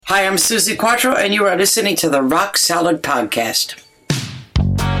Hi, I'm Suzi Quatro, and you are listening to the Rock Solid Podcast.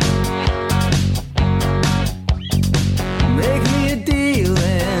 Make me a deal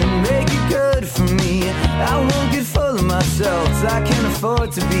and make it good for me. I won't get full of myself, I can't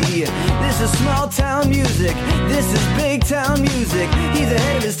afford to be. This is small town music, this is big town music. He's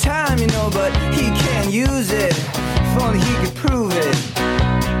ahead of his time, you know, but he can't use it. If only he could prove it.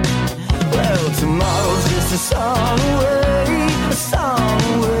 Well, tomorrow's just a song away, a song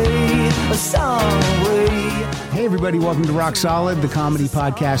away, a song away. Hey everybody, welcome to Rock Solid, the comedy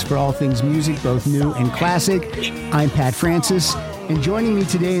podcast for all things music, both new and classic. I'm Pat Francis, and joining me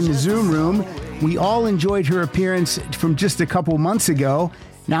today in the Zoom room, we all enjoyed her appearance from just a couple months ago.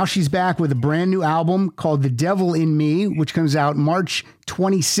 Now she's back with a brand new album called The Devil in Me, which comes out March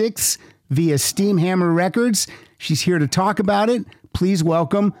 26th via Steamhammer Records. She's here to talk about it. Please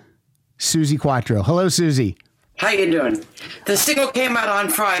welcome Suzi Quatro. Hello, Suzi. How you doing? The single came out on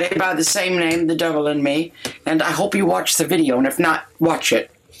Friday by the same name, The Devil in Me, and I hope you watch the video, and if not, watch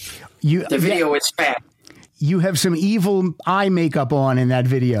it. The video is bad. You have some evil eye makeup on in that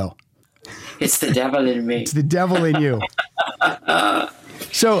video. It's the devil in me. It's the devil in you.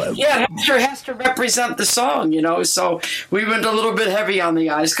 So yeah, it sure has to represent the song, you know, so we went a little bit heavy on the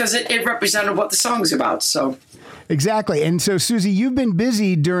eyes because it represented what the song's about, so... Exactly. And so, Suzi, you've been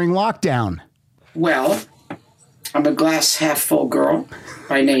busy during lockdown. Well, I'm a glass half full girl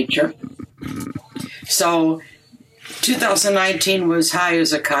by nature. So 2019 was high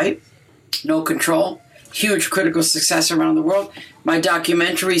as a kite, no control, huge critical success around the world. My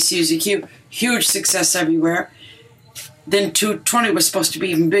documentary, Suzi Q, huge success everywhere. Then 2020 was supposed to be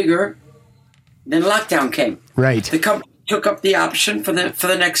even bigger. Then lockdown came. Right. The company took up the option for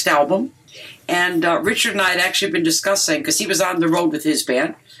the next album. And Richard and I had actually been discussing, because he was on the road with his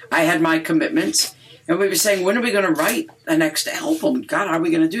band. I had my commitments. And we were saying, when are we going to write the next album? God, how are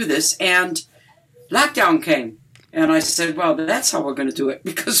we going to do this? And lockdown came. And I said, well, that's how we're going to do it,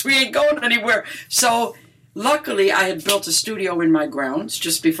 because we ain't going anywhere. So luckily, I had built a studio in my grounds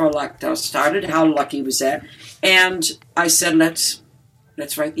just before lockdown started. How lucky was that? And I said, let's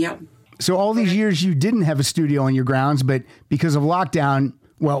write the album. So all these years you didn't have a studio on your grounds, but because of lockdown...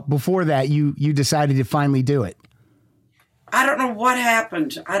 Well, before that, you decided to finally do it. I don't know what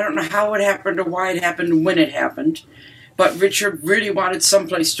happened. I don't know how it happened or why it happened and when it happened. But Richard really wanted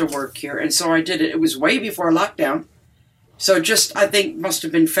someplace to work here, and so I did it. It was way before lockdown. So just, I think, must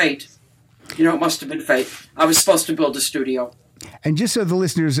have been fate. You know, it must have been fate. I was supposed to build a studio. And just so the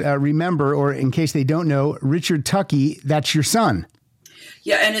listeners remember, or in case they don't know, Richard Tucky, that's your son.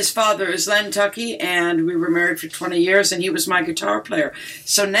 Yeah, and his father is Len Tucky, and we were married for 20 years, and he was my guitar player.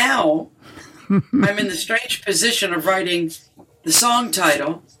 So now I'm in the strange position of writing the song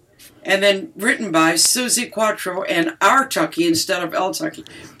title and then written by Suzi Quatro and R. Tucky instead of L. Tucky.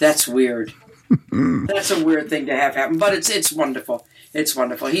 That's weird. That's a weird thing to have happen, but it's wonderful. It's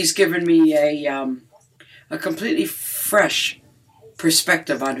wonderful. He's given me a completely fresh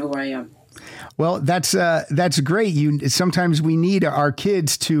perspective on who I am. Well, that's great. Sometimes we need our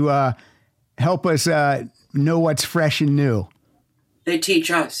kids to help us know what's fresh and new. They teach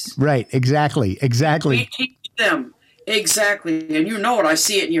us. Right. Exactly. We teach them. Exactly. And you know it. I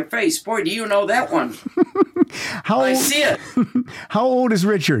see it in your face. Boy, do you know that one. I see it. How old is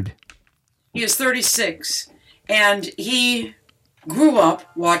Richard? He is 36. And he grew up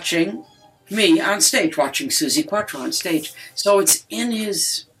watching me on stage, watching Suzi Quatro on stage. So it's in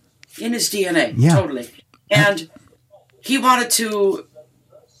his DNA, yeah. Totally. And he wanted to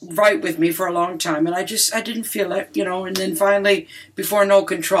write with me for a long time, and I didn't feel it, you know, and then finally, before No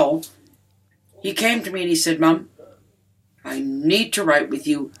Control, he came to me and he said, Mom, I need to write with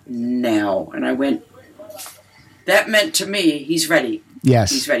you now. And I went, that meant to me, he's ready.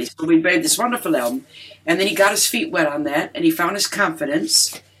 Yes. He's ready. So we made this wonderful album, and then he got his feet wet on that, and he found his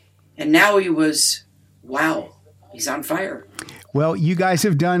confidence, and now wow, he's on fire. Well, you guys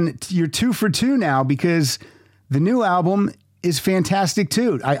have you're 2 for 2 now, because the new album is fantastic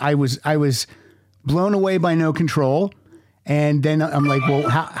too. I was blown away by No Control, and then I'm like, well,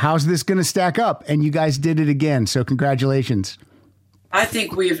 how's this going to stack up? And you guys did it again, so congratulations. I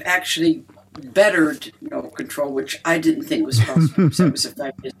think we've actually bettered No Control, which I didn't think was possible. So it was a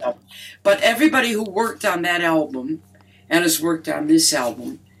fabulous album. But everybody who worked on that album and has worked on this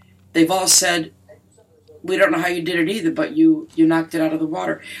album, they've all said, we don't know how you did it either, but you knocked it out of the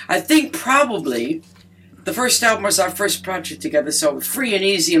water. I think probably the first album was our first project together, so free and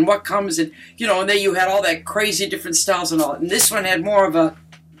easy and what comes, and you know, and then you had all that crazy different styles and all. And this one had more of a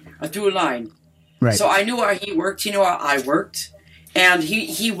through line. Right. So I knew how he worked, he knew how I worked, and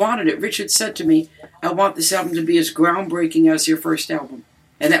he wanted it. Richard said to me, I want this album to be as groundbreaking as your first album.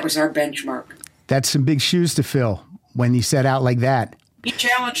 And that was our benchmark. That's some big shoes to fill when you set out like that. He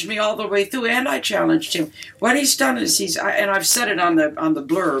challenged me all the way through, and I challenged him. What he's done is and I've said it on the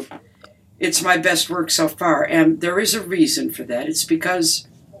blurb, it's my best work so far, and there is a reason for that. It's because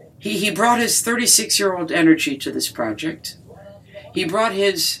he brought his 36-year-old energy to this project. He brought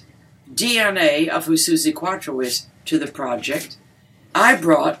his DNA of who Suzi Quatro is to the project. I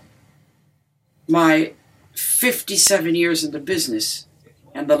brought my 57 years in the business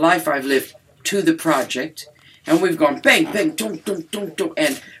and the life I've lived to the project. And we've gone bang, bang, dum, dum, dum, dum,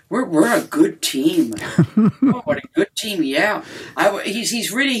 and we're a good team. Oh, what a good team, yeah.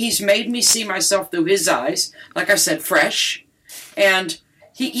 He's made me see myself through his eyes, like I said, fresh. And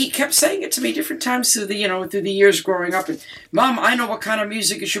he kept saying it to me different times through the years growing up. And Mom, I know what kind of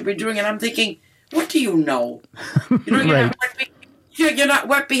music you should be doing, and I'm thinking, what do you know? Right. You're not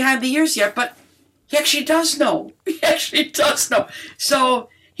wet behind the ears yet, but he actually does know. He actually does know. So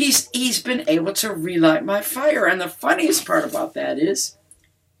He's been able to relight my fire. And the funniest part about that is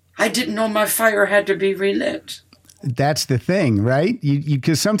I didn't know my fire had to be relit. That's the thing, right?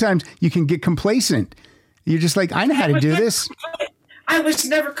 Because sometimes you can get complacent. You're just like, I know how to do this. I was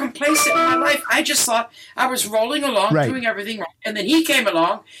never complacent in my life. I just thought I was rolling along, doing everything right. And then he came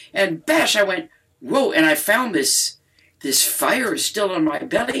along and bash, I went, whoa. And I found this fire is still in my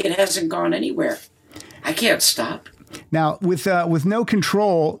belly. It hasn't gone anywhere. I can't stop. Now, with no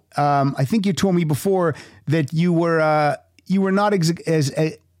control, I think you told me before that you were not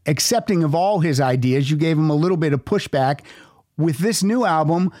as accepting of all his ideas. You gave him a little bit of pushback. With this new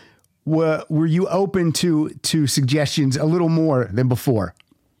album, were you open to suggestions a little more than before?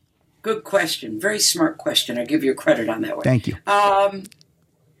 Good question. Very smart question. I give you credit on that one. Thank you.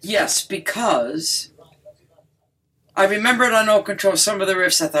 Yes, because I remembered on No Control some of the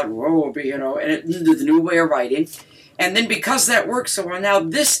riffs. I thought, whoa, and the new way of writing. And then because that worked so well, now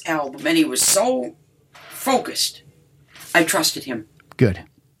this album, and he was so focused, I trusted him. Good.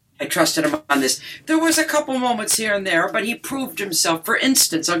 I trusted him on this. There was a couple moments here and there, but he proved himself. For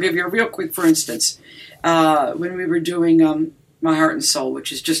instance, I'll give you a real quick for instance. When we were doing My Heart and Soul,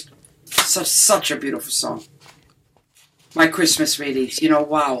 which is just such a beautiful song. My Christmas release,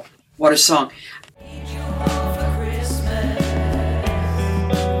 wow, what a song.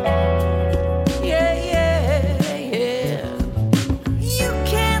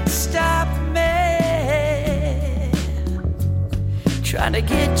 Trying to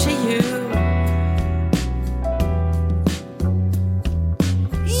get to you.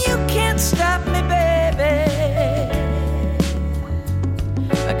 You can't stop me, baby.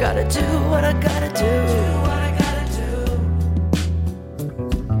 I gotta do what I gotta do.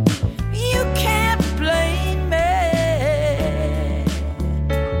 You can't blame me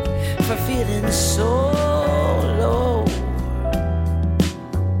for feeling so low.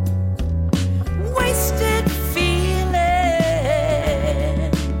 Wasted feelings,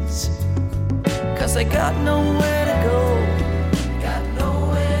 'cause I got nowhere to go.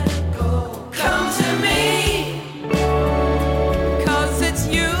 Come to me, 'cause it's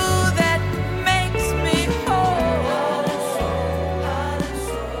you that makes me whole.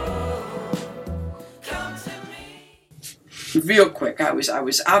 Come to me. Real quick, I was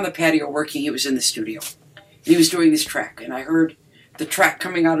on the patio working. He was in the studio. He was doing this track, and I heard the track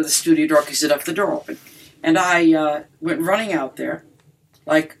coming out of the studio door because it left the door open. And I went running out there,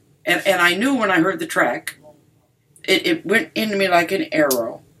 and I knew when I heard the track, it went into me like an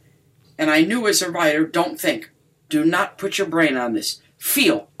arrow. And I knew as a writer, don't think. Do not put your brain on this.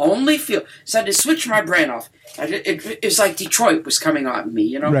 Feel. Only feel. So I had to switch my brain off. It was like Detroit was coming on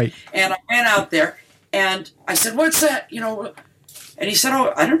me, Right. And I ran out there, and I said, what's that? And he said,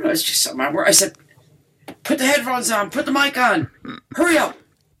 oh, I don't know. It's just something. I said, put the headphones on. Put the mic on. Hurry up.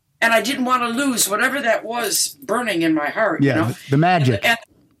 And I didn't want to lose whatever that was burning in my heart. Yeah, the magic. And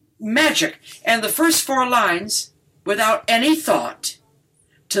magic. And the first 4 lines, without any thought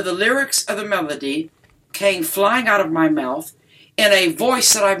to the lyrics of the melody, came flying out of my mouth in a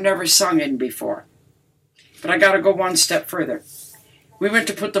voice that I've never sung in before. But I got to go one step further. We went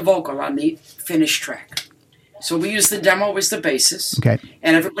to put the vocal on the finished track. So we use the demo as the basis. Okay.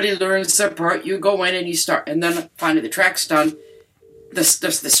 And everybody learns their part. You go in and you start. And then finally the track's done. The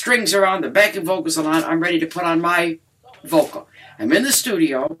strings are on. The backing vocals are on. I'm ready to put on my vocal. I'm in the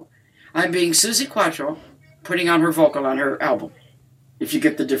studio. I'm being Suzi Quatro, putting on her vocal on her album. If you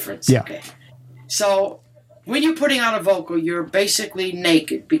get the difference. Yeah. Okay. So when you're putting on a vocal, you're basically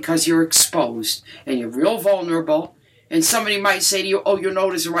naked because you're exposed. And you're real vulnerable. And somebody might say to you, oh, your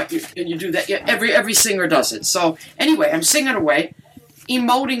note isn't right, and you do that. Yeah, every singer does it. So anyway, I'm singing away,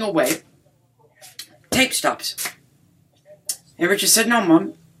 emoting away. Tape stops. And Richard said, no,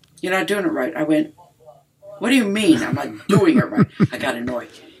 Mom, "You're not doing it right." I went, "What do you mean I'm not doing it right?" I got annoyed.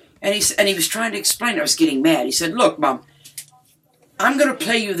 And he was trying to explain. I was getting mad. He said, "Look, Mom, I'm going to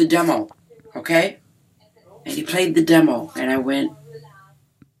play you the demo, okay?" And he played the demo, and I went,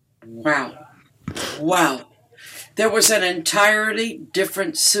 wow. There was an entirely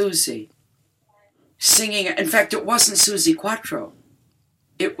different Suzi singing. In fact, it wasn't Suzi Quatro.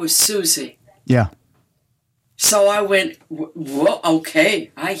 It was Suzi. Yeah. So I went, well,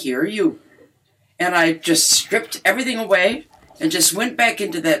 okay, I hear you. And I just stripped everything away and just went back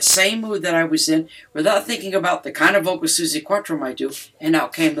into that same mood that I was in without thinking about the kind of vocal Suzi Quatro might do. And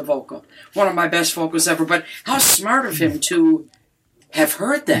out came the vocal. One of my best vocals ever. But how smart of him to have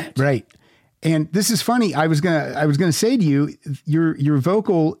heard that. Right. And this is funny. I was gonna say to you, your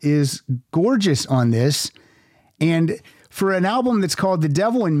vocal is gorgeous on this. And for an album that's called The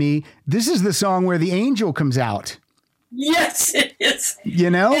Devil in Me, this is the song where the angel comes out. Yes, it is. You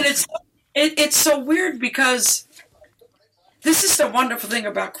know? And it's so weird because this is the wonderful thing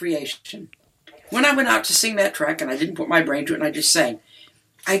about creation. When I went out to sing that track, and I didn't put my brain to it, and I just sang,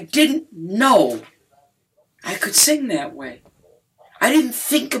 I didn't know I could sing that way. I didn't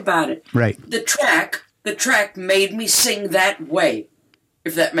think about it. Right. The track made me sing that way,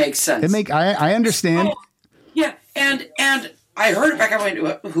 if that makes sense. I understand. Oh, yeah, and I heard it back. I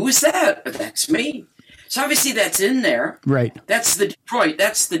went, "Who's that?" That's me. So obviously that's in there. Right. That's the Detroit.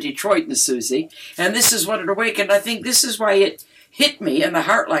 That's the Detroit in Suzi. And this is what it awakened. I think this is why it hit me in the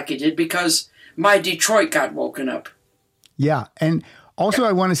heart like it did, because my Detroit got woken up. Yeah. And also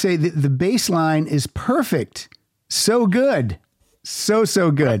I want to say that the bass line is perfect. So good. So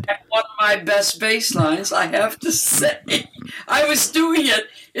good. One of my best bass lines, I have to say. I was doing it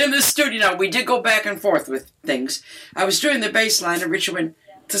in the studio. Now, we did go back and forth with things. I was doing the bass line, and Richard went,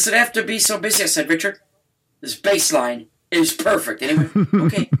 "Does it have to be so busy?" I said, "Richard, this bass line is perfect." And he went,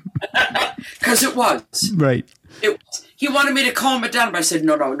 "Okay." Because it was. Right. It was. He wanted me to calm it down, but I said,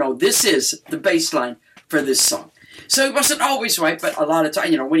 no, this is the bass line for this song. So it wasn't always right, but a lot of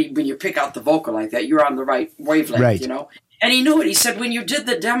time, when you pick out the vocal like that, you're on the right wavelength, right. And he knew it. He said, "When you did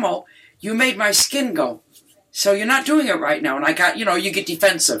the demo, you made my skin go. So you're not doing it right now." And I got, you get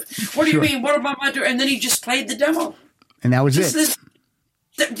defensive. "What do you mean? What am I doing?" And then he just played the demo. And that was it.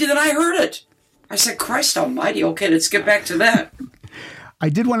 Then I heard it. I said, "Christ almighty, okay, let's get back to that." I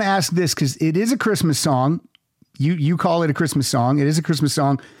did want to ask this because it is a Christmas song. You call it a Christmas song. It is a Christmas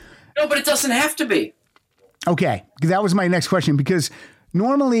song. No, but it doesn't have to be. Okay, that was my next question, because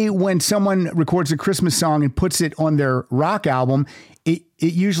normally when someone records a Christmas song and puts it on their rock album, it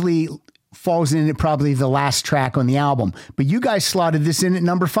usually falls in at probably the last track on the album. But you guys slotted this in at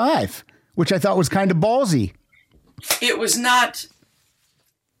number 5, which I thought was kind of ballsy. It was not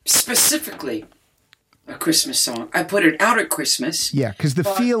specifically a Christmas song. I put it out at Christmas. Yeah, because the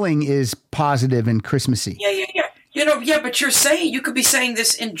feeling is positive and Christmassy. Yeah. But you could be saying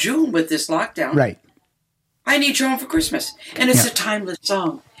this in June with this lockdown. Right. I Need You Home for Christmas. And it's a timeless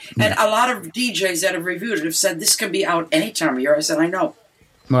song. And a lot of DJs that have reviewed it have said this can be out any time of year. I said, I know.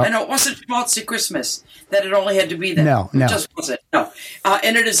 Well, I know it wasn't Schmaltzy Christmas, that it only had to be that. No. It just wasn't. No.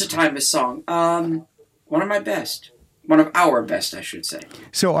 And it is a timeless song. One of my best. One of our best, I should say.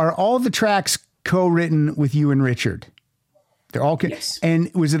 So are all the tracks co-written with you and Richard? They're all yes.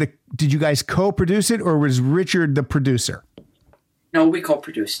 And did you guys co-produce it, or was Richard the producer? No, we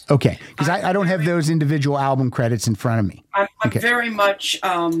co-produced. Okay, because I don't have those individual album credits in front of me. I'm very much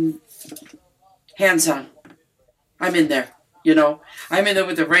hands-on. I'm in there, I'm in there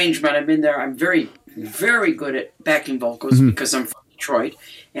with arrangement. I'm in there. I'm very, very good at backing vocals because I'm from Detroit.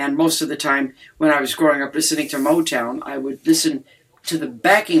 And most of the time when I was growing up listening to Motown, I would listen to the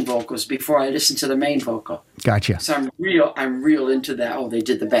backing vocals before I listened to the main vocal. Gotcha. So I'm real into that. Oh, they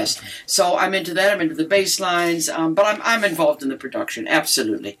did the best. So I'm into that. I'm into the bass lines, but I'm involved in the production.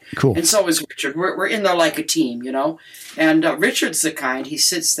 Absolutely. Cool. And so is Richard. We're in there like a team, And Richard's the kind. He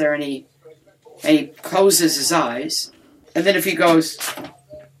sits there and he closes his eyes, and then if he goes,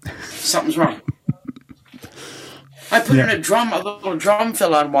 something's wrong. I put in a little drum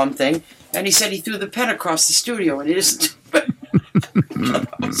fill on one thing, and he said he threw the pen across the studio, and it isn't.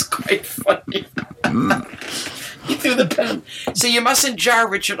 That was quite funny. He threw the pen. So you mustn't jar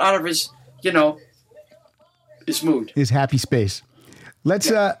Richard out of his, his mood. His happy space. Let's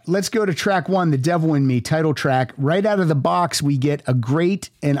go to track 1, The Devil in Me, title track. Right out of the box, we get a great,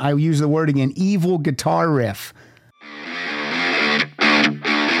 and I use the word again, evil guitar riff.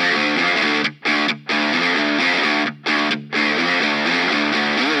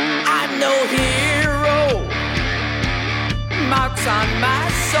 Marks on my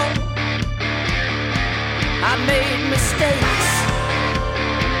soul. I made mistakes,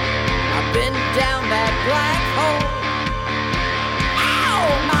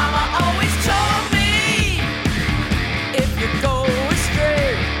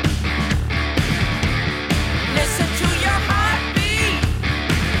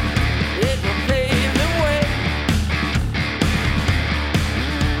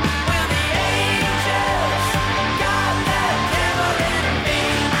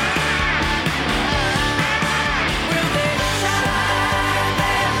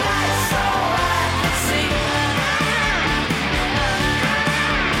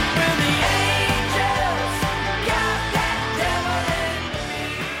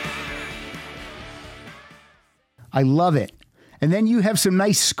 I love it. And then you have some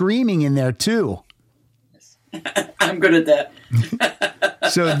nice screaming in there too. I'm good at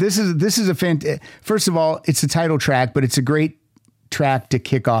that. So this is a first of all, it's the title track, but it's a great track to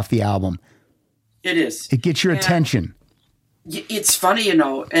kick off the album. It is. It gets your attention. It's funny,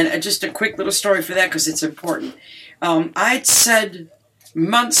 and just a quick little story for that because it's important. I'd said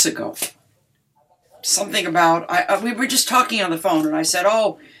months ago something about, we were just talking on the phone, and I said,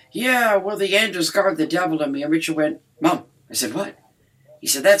 oh, yeah, well, the angels guard the devil in me. And Richard went, Mom. I said, what? He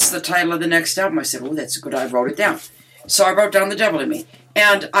said, that's the title of the next album. I said, oh, that's good. I wrote it down. So I wrote down The Devil in Me.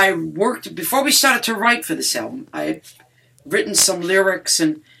 And I worked, before we started to write for this album, I had written some lyrics,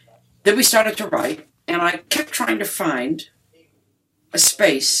 and then we started to write, and I kept trying to find a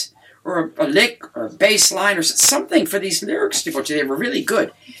space or a lick or a bass line or something for these lyrics to go to. They were really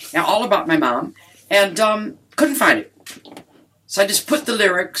good. Now, all about my mom, and couldn't find it. So I just put the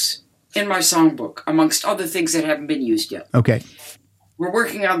lyrics in my songbook, amongst other things that haven't been used yet. Okay. We're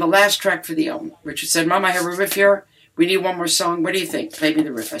working on the last track for the album. Richard said, Mom, I have a riff here. We need one more song. What do you think? Play me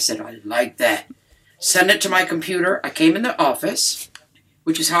the riff. I said, I like that. Send it to my computer. I came in the office,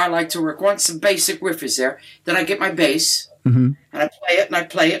 which is how I like to work. Once the basic riff is there, then I get my bass, and I play it, and I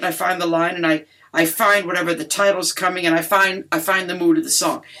play it, and I find the line, and I find whatever the title's coming, and I find the mood of the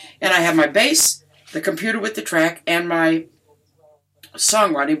song. And I have my bass, the computer with the track, and my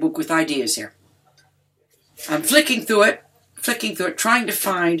songwriting book with ideas here. I'm flicking through it, trying to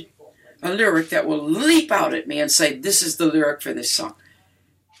find a lyric that will leap out at me and say, this is the lyric for this song.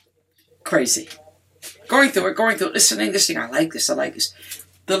 Crazy. Going through it, listening, I like this.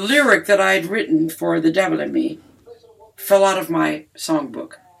 The lyric that I had written for The Devil in Me fell out of my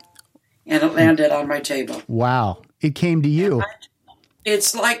songbook, and it landed on my table. Wow. It came to you.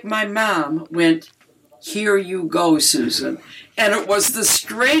 It's like my mom went, here you go, Susan. And it was the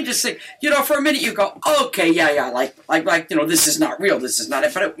strangest thing. For a minute you go, okay, yeah, like, this is not real, this is not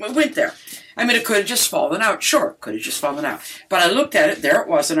it. But it went there. I mean, it could have just fallen out. Sure, it could have just fallen out. But I looked at it, there it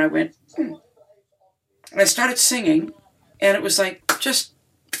was, and I went, And I started singing, and it was like, just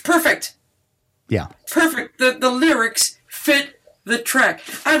perfect. Yeah. Perfect. The lyrics fit the track.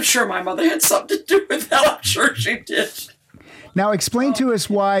 I'm sure my mother had something to do with that. I'm sure she did. Now explain to us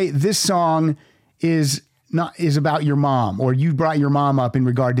why this song is about your mom, or you brought your mom up in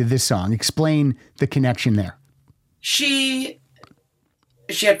regard to this song. Explain the connection there. She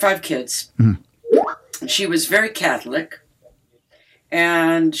had 5 kids. She was very Catholic,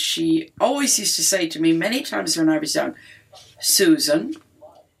 and she always used to say to me many times when I was young, Susan,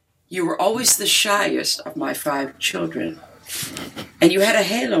 you were always the shyest of my 5 children, and you had a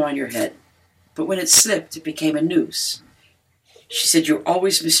halo on your head, but when it slipped, it became a noose. She said, you're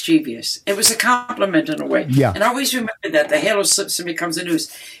always mischievous. It was a compliment in a way. Yeah. And I always remember that. The halo slips and becomes a noose.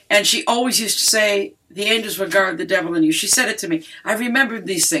 And she always used to say, the angels will guard the devil in you. She said it to me. I remembered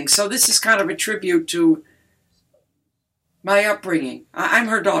these things. So this is kind of a tribute to my upbringing. I'm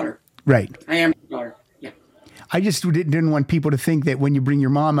her daughter. Right. I am her daughter. Yeah. I just didn't want people to think that when you bring your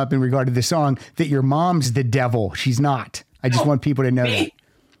mom up in regard to the song, that your mom's the devil. She's not. I just want people to know that.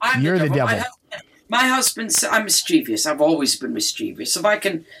 You're the devil. My husband, I'm mischievous. I've always been mischievous. If I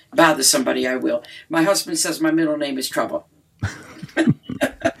can bother somebody, I will. My husband says my middle name is Trouble.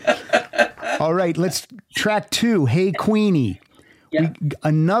 All right, let's track 2, Hey Queenie. Yeah.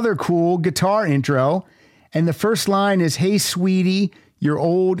 Another cool guitar intro. And the first line is, hey, sweetie, you're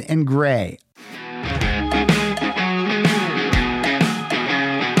old and gray.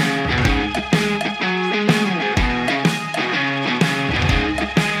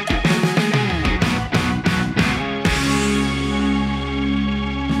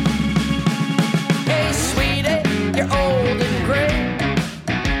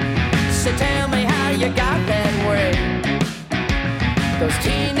 Those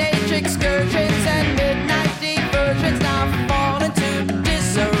teenage excursions and midnight diversions now fall into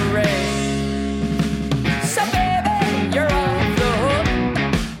disarray. So baby, you're off the hook.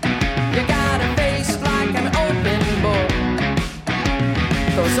 You got a face like an open book.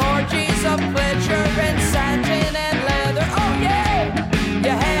 Those orgies of pleasure and satin and leather. Oh yeah,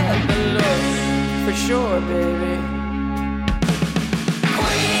 you had the look for sure, baby.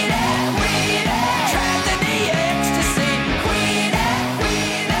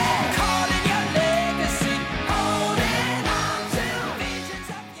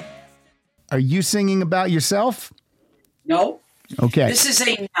 Are you singing about yourself? No. Okay. This is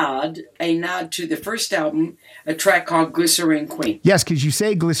a nod to the first album, a track called Glycerine Queen. Yes, because you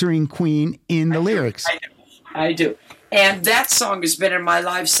say Glycerine Queen in the lyrics. I do. And that song has been in my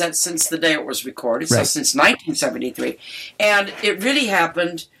live set since the day it was recorded, right. So since 1973. And it really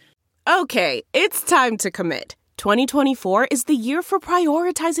happened. Okay, it's time to commit. 2024 is the year for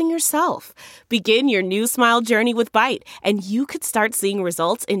prioritizing yourself. Begin your new smile journey with Byte, and you could start seeing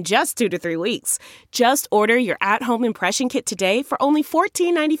results in just 2 to 3 weeks. Just order your at-home impression kit today for only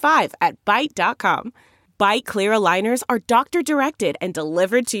 $14.95 at Byte.com. Byte Clear aligners are doctor-directed and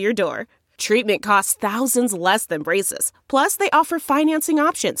delivered to your door. Treatment costs thousands less than braces. Plus, they offer financing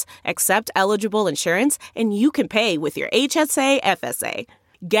options, accept eligible insurance, and you can pay with your HSA FSA.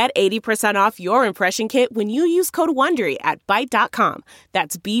 Get 80% off your impression kit when you use code WONDERY at Byte.com.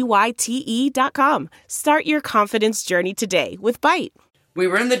 That's BYTE.com. Start your confidence journey today with Byte. We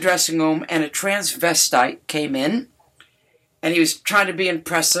were in the dressing room, and a transvestite came in, and he was trying to be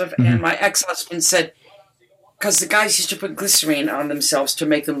impressive, and my ex-husband said, because the guys used to put glycerine on themselves to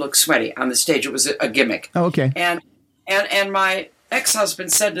make them look sweaty on the stage. It was a gimmick. Oh, okay. And my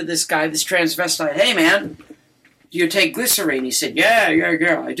ex-husband said to this guy, this transvestite, "Hey, man, do you take glycerine?" He said, yeah,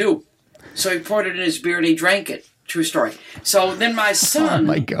 I do. So he poured it in his beer and he drank it. True story. So then my son... Oh,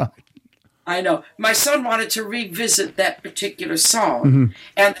 my God. I know. My son wanted to revisit that particular song.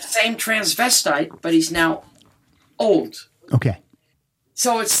 And the same transvestite, but he's now old. Okay.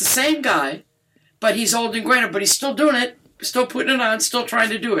 So it's the same guy, but he's old and gray, but he's still doing it, still putting it on, still trying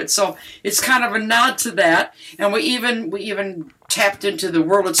to do it. So it's kind of a nod to that. And we even tapped into the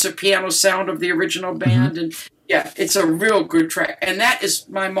Wurlitzer piano sound of the original band. And yeah, it's a real good track. And that is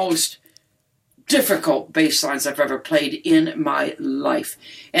my most difficult bass lines I've ever played in my life.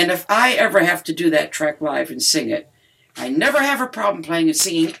 And if I ever have to do that track live and sing it, I never have a problem playing and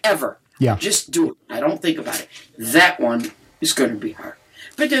singing ever. Yeah. Just do it. I don't think about it. That one is going to be hard.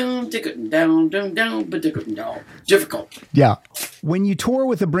 Difficult. Yeah. When you tour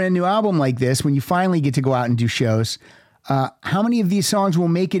with a brand new album like this, when you finally get to go out and do shows, how many of these songs will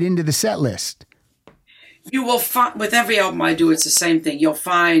make it into the set list? You will find, with every album I do, it's the same thing. You'll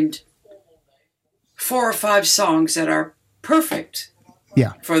find 4 or 5 songs that are perfect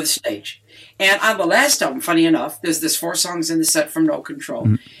for the stage. And on the last album, funny enough, there's 4 songs in the set from No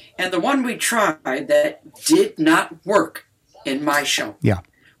Control. And the one we tried that did not work in my show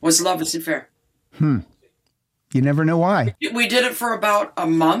was Love Isn't Fair. You never know why. We did it for about a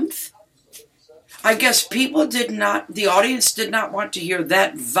month. I guess the audience did not want to hear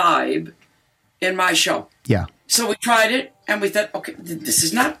that vibe in my show. Yeah. So we tried it, and we thought, okay, this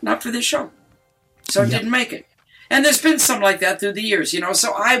is not for this show. So it didn't make it. And there's been some like that through the years,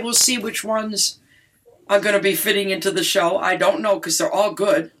 so I will see which ones are going to be fitting into the show. I don't know, because they're all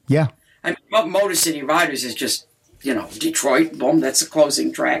good. Yeah. I mean, Motor City Riders is just, Detroit, boom, that's the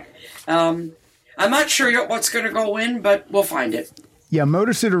closing track. I'm not sure yet what's going to go in, but we'll find it. Yeah,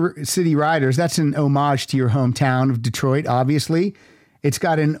 Motor City Riders, that's an homage to your hometown of Detroit, obviously. It's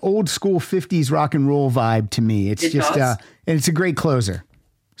got an old school 50s rock and roll vibe to me. It's and it's a great closer.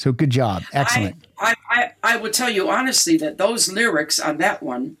 So good job. Excellent. I would tell you honestly that those lyrics on that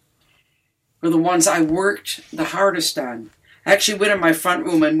one were the ones I worked the hardest on. I actually went in my front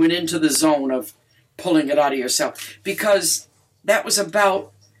room and went into the zone of pulling it out of yourself, because that was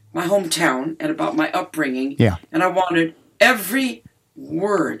about my hometown and about my upbringing. Yeah. And I wanted every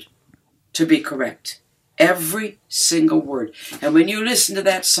word to be correct. Every single word. And when you listen to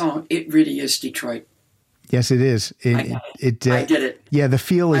that song, it really is Detroit. Yes, it is. I did it. Yeah, the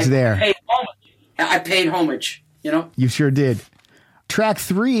feel is there. I paid homage, You sure did. Track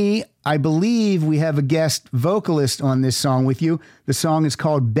 3, I believe we have a guest vocalist on this song with you. The song is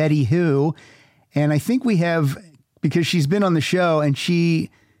called Betty Who. And I think we have, because she's been on the show and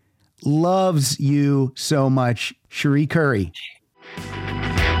she loves you so much, Cherie Curry.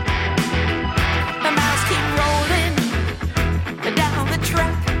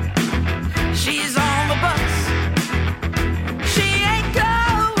 She's on the bus. She ain't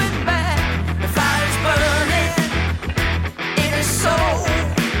going back. The fire's burning in her soul.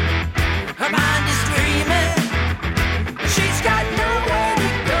 Her mind is dreaming. She's got nowhere to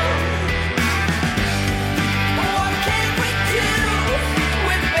go. What can we do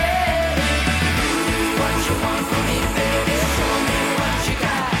with Betty? What you want from me, baby? Show me what you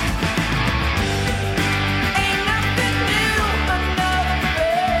got. Ain't nothing new, another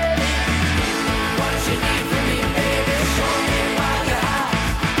Betty. What you need from me, baby? Show me while you're hot.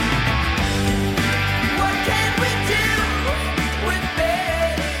 What can we do with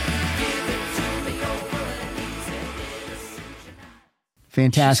Betty? Give it to me over and easy.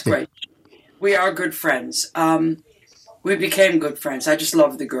 Fantastic. She's great. We are good friends. We became good friends. I just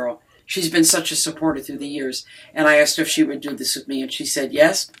love the girl. She's been such a supporter through the years. And I asked her if she would do this with me, and she said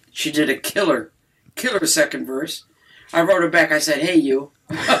yes. She did a killer second verse. I wrote her back. I said, hey, you.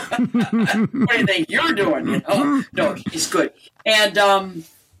 What do you think you're doing? No, she's good. And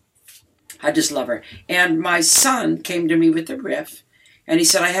I just love her. And my son came to me with the riff, and he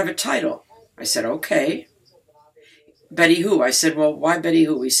said, I have a title. I said, okay. Betty Who? I said, well, why Betty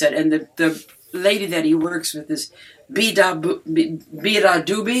Who? He said, and the lady that he works with is Bida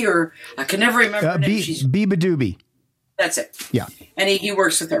Doobie, or I can never remember her name. Biba Doobie. That's it. Yeah. And he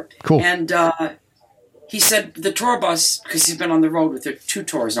works with her. Cool. And he said the tour bus, because he's been on the road with her 2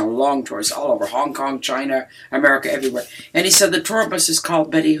 tours now, long tours, all over Hong Kong, China, America, everywhere. And he said the tour bus is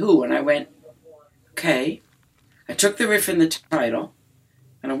called Betty Who. And I went, okay. I took the riff in the title,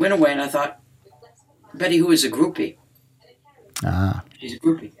 and I went away, and I thought, Betty Who is a groupie. Ah. She's a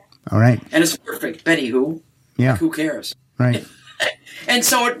groupie. All right. And it's perfect. Betty Who? Yeah. Like, who cares? Right. And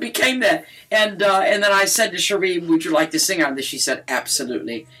so it became that. And then I said to Cherie, would you like to sing on this? She said,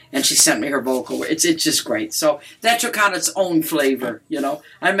 absolutely. And she sent me her vocal. It's just great. So that took on its own flavor, you know.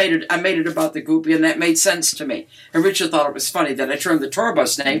 I made it about the groupie, and that made sense to me. And Richard thought it was funny that I turned the tour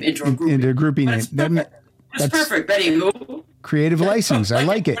bus name into a groupie. Into a groupie name. That's perfect. Betty Who? Creative license. I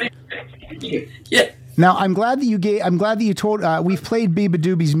like it. Yeah. Now, I'm glad that you told, we've played Biba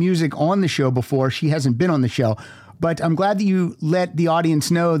Doobie's music on the show before. She hasn't been on the show, but I'm glad that you let the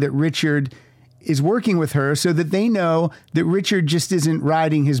audience know that Richard is working with her so that they know that Richard just isn't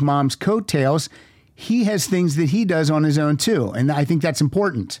riding his mom's coattails. He has things that he does on his own too. And I think that's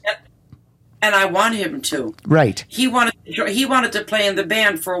important. And I want him to. Right. He wanted to play in the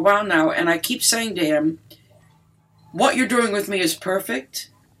band for a while now. And I keep saying to him, what you're doing with me is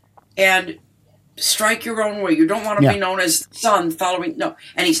perfect. And strike your own way. You don't want to be known as the son following. No,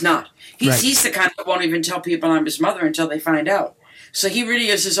 and he's not. He's the kind that won't even tell people I'm his mother until they find out. So he really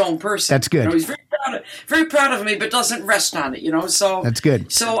is his own person. That's good. You know, he's very proud of me, but doesn't rest on it. You know, so that's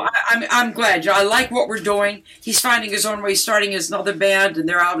good. So I'm glad. You know, I like what we're doing. He's finding his own way, starting his another band, and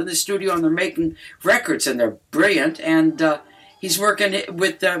they're out in the studio and they're making records, and they're brilliant. And he's working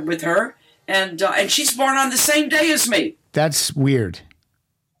with her, and she's born on the same day as me. That's weird.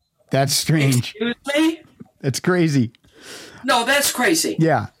 That's strange. Excuse me? That's crazy. No, that's crazy.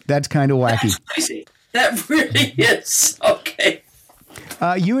 Yeah, that's kind of wacky. That's crazy. That really is. Okay.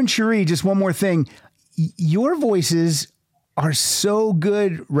 You and Cherie, just one more thing. Your voices are so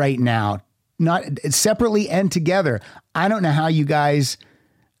good right now, not separately and together. I don't know how you guys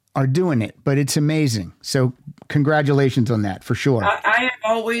are doing it, but it's amazing. So congratulations on that, for sure. I have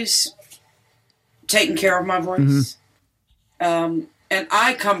always taken care of my voice. Mm-hmm. And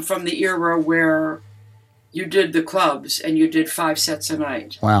I come from the era where you did the clubs and you did 5 sets a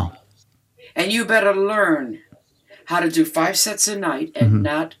night. Wow. And you better learn how to do 5 sets a night and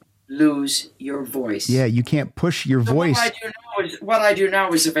not lose your voice. Yeah, you can't push your voice. What I do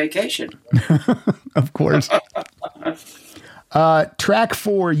now is a vacation. Of course. Track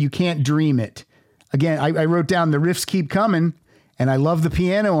 4, You Can't Dream It. Again, I wrote down the riffs keep coming, and I love the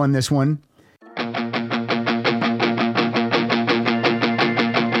piano on this one.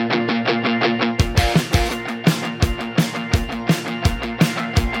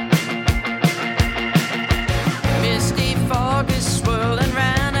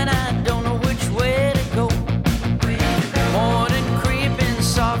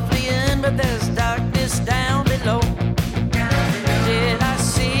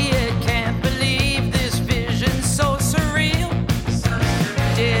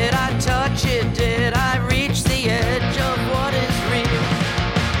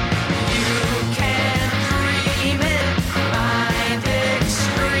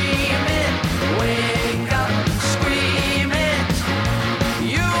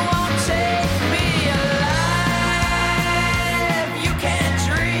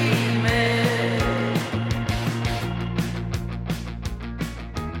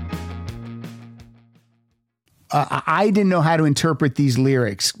 I didn't know how to interpret these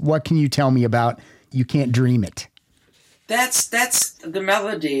lyrics. What can you tell me about You Can't Dream It? That's the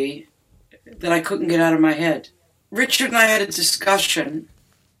melody that I couldn't get out of my head. Richard and I had a discussion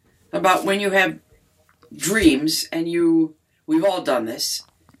about when you have dreams and we've all done this,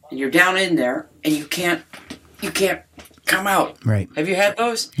 and you're down in there and you can't come out. Right. Have you had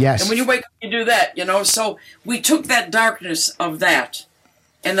those? Yes. And when you wake up, you do that, you know? So we took that darkness of that,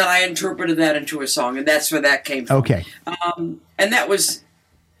 and then I interpreted that into a song, and that's where that came from. Okay. And that was,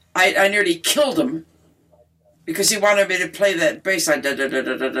 I nearly killed him because he wanted me to play that bass line.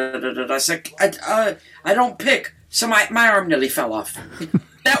 I said, I don't pick. So my arm nearly fell off.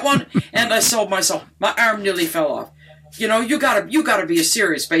 That one, and I sold myself. My arm nearly fell off. You know, you gotta be a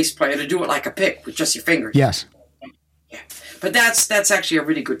serious bass player to do it like a pick with just your fingers. Yes. Yeah. But that's actually a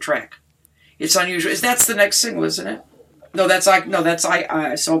really good track. It's unusual. That's the next single, isn't it? No, that's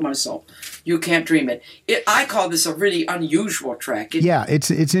I Sold My Soul. You Can't Dream It. I call this a really unusual track.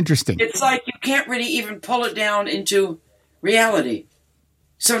 It's interesting. It's like you can't really even pull it down into reality.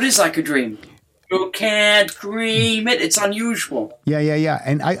 So it is like a dream. You can't dream it. It's unusual. Yeah.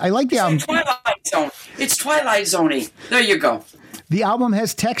 And I like the album. It's Twilight Zone. It's Twilight Zone-y. There you go. The album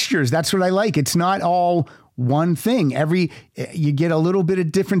has textures. That's what I like. It's not all one thing. You get a little bit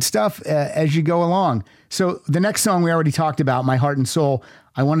of different stuff as you go along. So the next song we already talked about, My Heart and Soul.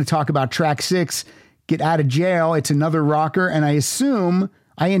 I want to talk about track 6, Get Out of Jail. It's another rocker. And I assume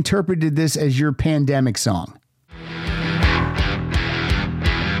I interpreted this as your pandemic song.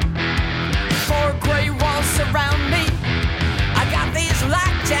 Four gray walls surround me. I got these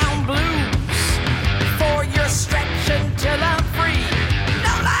lockdown blues. For your stretch until I'm free.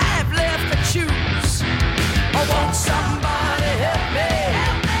 No life left to choose. I want somebody help me.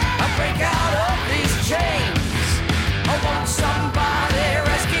 I break out of these chains. I want somebody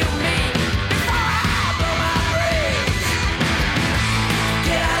rescue me before I blow my brains.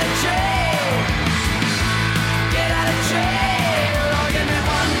 Get out of jail. Get out of jail. Oh, give me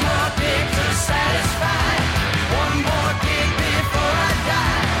one more gig to satisfy. One more gig before I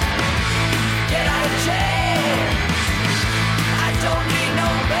die. Get out of jail. I don't need no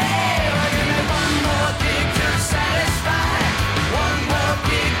bail. Oh, give me one more gig to satisfy. One more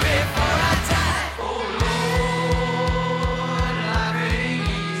gig before I die. Oh Lord, life ain't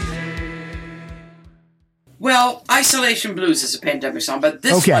easy. Well, Isolation Blues is a pandemic song, but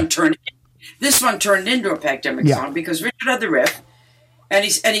this one turned into a pandemic song because Richard had the riff, and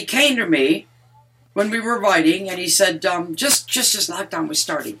he came to me when we were writing, and he said, just as lockdown was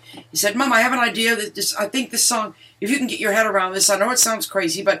starting, he said, Mom, I have an idea that I think this song, if you can get your head around this, I know it sounds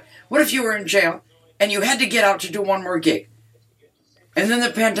crazy, but what if you were in jail and you had to get out to do one more gig? And then the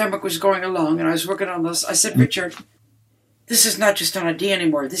pandemic was going along, and I was working on this. I said, Richard, this is not just an idea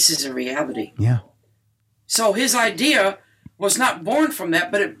anymore. This is a reality. Yeah. So his idea was not born from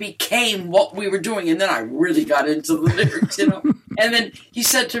that, but it became what we were doing. And then I really got into the lyrics, And then he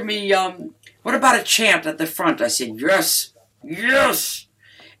said to me, what about a chant at the front? I said, yes.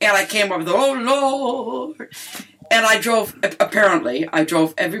 And I came up with, oh, Lord. And I drove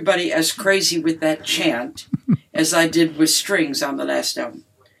everybody as crazy with that chant as I did with Strings on the last album.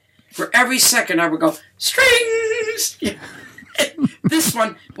 For every second I would go, Strings! This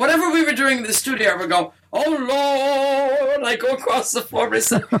one, whatever we were doing in the studio, I would go, oh, Lord! I go across the floor and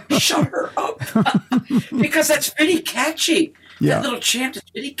say, shut her up. Because that's really catchy. Yeah. That little chant is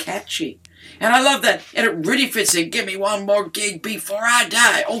really catchy. And I love that. And it really fits in. Give me one more gig before I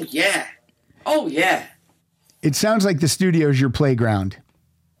die. Oh, yeah. Oh, yeah. It sounds like the studio is your playground.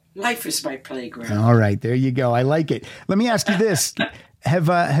 Life is my playground. All right. There you go. I like it. Let me ask you this.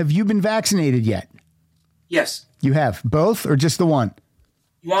 Have you been vaccinated yet? Yes. You have? Both or just the one?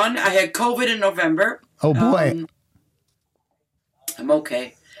 One. I had COVID in November. Oh, boy. I'm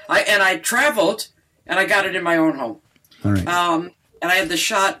okay. I traveled, and I got it in my own home. All right. And I had the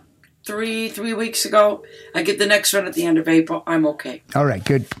shot three weeks ago. I get the next one at the end of April. I'm okay. All right.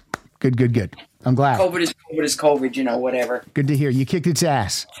 Good. I'm glad. COVID is COVID, whatever. Good to hear. You kicked its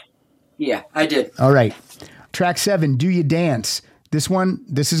ass. Yeah, I did. All right. Track 7, Do You Dance? This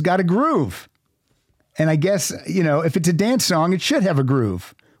has got a groove. And I guess, if it's a dance song, it should have a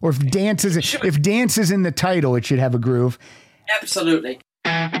groove. Or if dance is in the title, it should have a groove. Absolutely.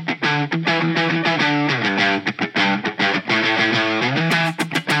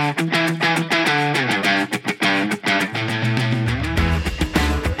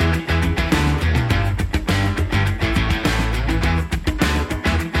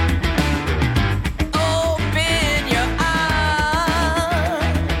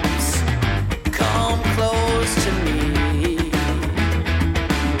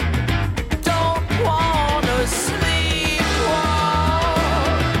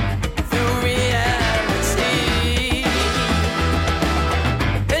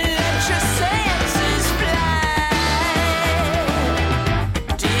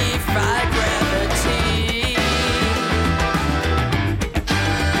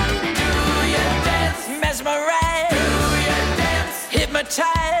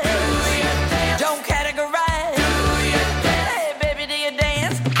 Don't categorize. Hey, baby, do you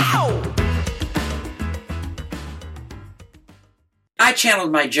dance? Ow! I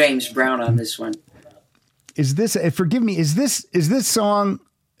channeled my James Brown on this one. Is this? Forgive me. Is this song?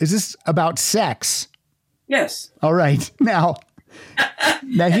 Is this about sex? Yes. All right. Now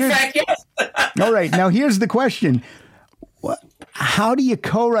here's. In fact, yes. All right. Now here's the question: how do you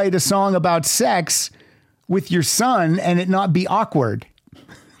co-write a song about sex with your son and it not be awkward?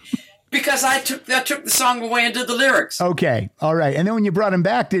 Because I took the song away and did the lyrics. Okay. All right. And then when you brought him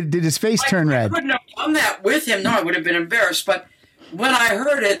back, did his face turn red? I couldn't have done that with him. No, I would have been embarrassed. But when I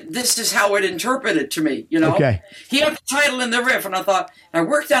heard it, this is how it interpreted to me, you know? Okay. He had the title and the riff, and I thought, I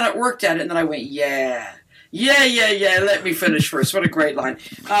worked at it, and then I went, yeah, let me finish first. What a great line.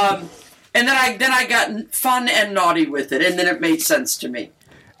 And then I got fun and naughty with it, and then it made sense to me.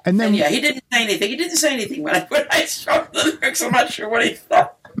 And then, he didn't say anything. He didn't say anything when I showed the lyrics. I'm not sure what he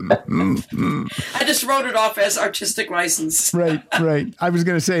thought. I just wrote it off as artistic license. Right. I was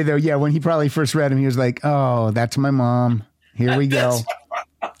going to say, though, when he probably first read him, he was like, oh, that's my mom. Here we go.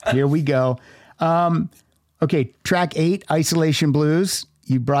 Okay, track 8, Isolation Blues.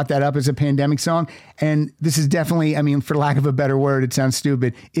 You brought that up as a pandemic song. And this is definitely, I mean, for lack of a better word, it sounds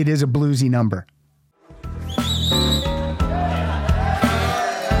stupid. It is a bluesy number.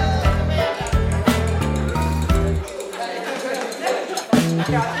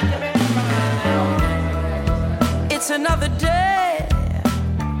 It's another day.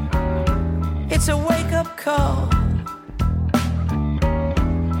 It's a wake-up call.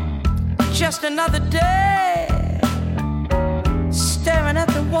 Just another day staring at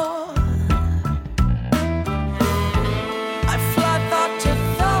the wall. I fly thought to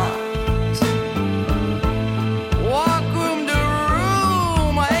thought, walk room to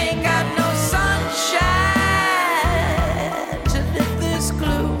room. I ain't got no sunshine to lift this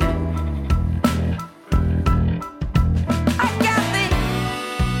gloom. I got the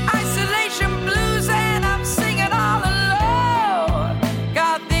isolation blues and I'm singing all alone.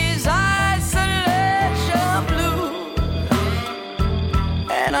 Got these isolation blues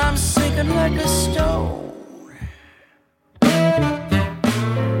and I'm sinking like a stone.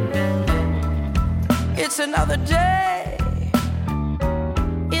 It's another day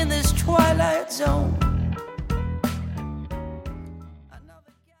in this twilight zone.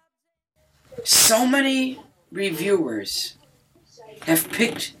 So many reviewers have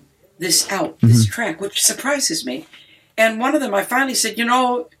picked this out, this track, which surprises me. And one of them, I finally said, you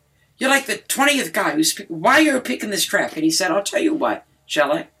know, you're like the 20th guy who's why are you picking this track? And he said, I'll tell you why,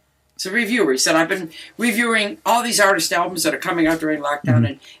 shall I? It's a reviewer. He said, I've been reviewing all these artist albums that are coming out during lockdown,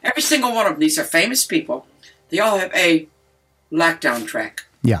 and every single one of them, these are famous people, they all have a lockdown track.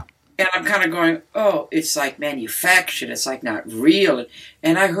 Yeah. And I'm kind of going, oh, it's like manufactured. It's like not real.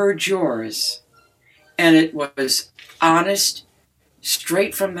 And I heard yours. And it was honest,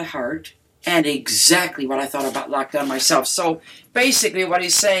 straight from the heart, and exactly what I thought about lockdown myself. So basically what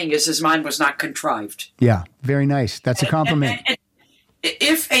he's saying is his mind was not contrived. Yeah, very nice. That's a compliment. And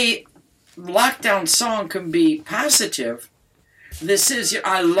if a lockdown song can be positive, this is,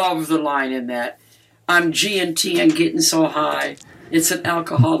 I love the line in that. I'm G&T and getting so high. It's an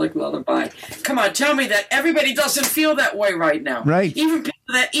alcoholic lullaby. Come on, tell me that everybody doesn't feel that way right now. Right. Even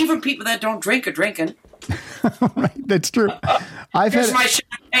people that don't drink are drinking. Right, that's true. Here's my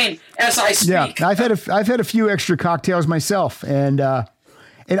champagne as I speak. Yeah, I've had a few extra cocktails myself, and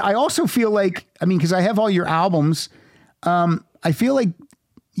I also feel like, I mean, because I have all your albums, I feel like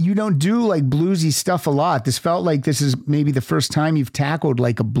you don't do like bluesy stuff a lot. This felt like this is maybe the first time you've tackled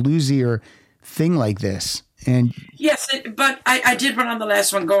like a bluesier thing like this. And yes, but I did one on the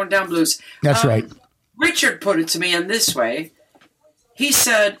last one, Going Down Blues. That's right. Richard put it to me in this way. He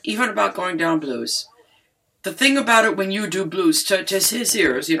said, even about Going Down Blues, the thing about it when you do blues, to his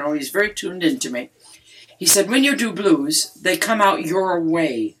ears, you know, he's very tuned into me. He said, when you do blues, they come out your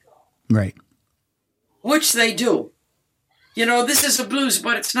way. Right. Which they do. You know, this is a blues,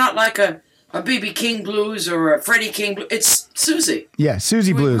 but it's not like a B.B. King blues or a Freddie King blues. It's Suzi. Yeah,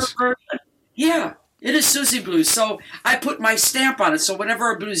 Suzi blues. Yeah, it is Suzi blues. So I put my stamp on it. So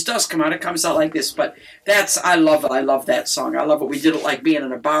whenever a blues does come out, it comes out like this. But I love it. I love that song. I love it. We did it like being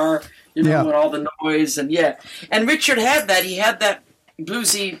in a bar, you know, with all the noise. And yeah. And Richard had that. He had that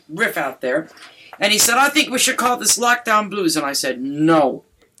bluesy riff out there. And he said, I think we should call this Lockdown Blues. And I said, no,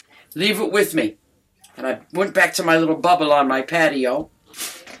 leave it with me. And I went back to my little bubble on my patio,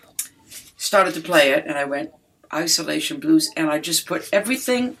 started to play it, and I went, Isolation Blues. And I just put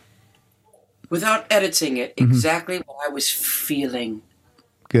everything, without editing it, exactly what I was feeling.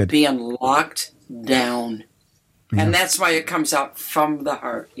 Good. Being locked down. Yeah. And that's why it comes out from the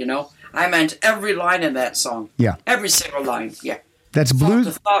heart, you know? I meant every line in that song. Yeah. Every single line, yeah. That's blues.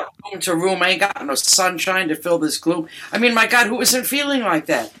 Thought to thought, room to room, I ain't got no sunshine to fill this gloom. I mean, my God, who isn't feeling like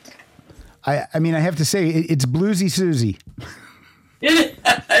that? I mean, I have to say, it's bluesy Suzi. It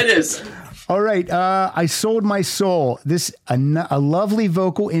is. All right. I Sold My Soul. This, a lovely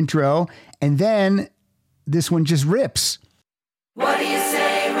vocal intro. And then this one just rips. What do you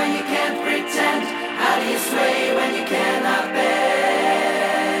say when you can't pretend? How do you sway when you cannot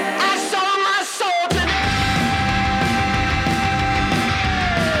bear? I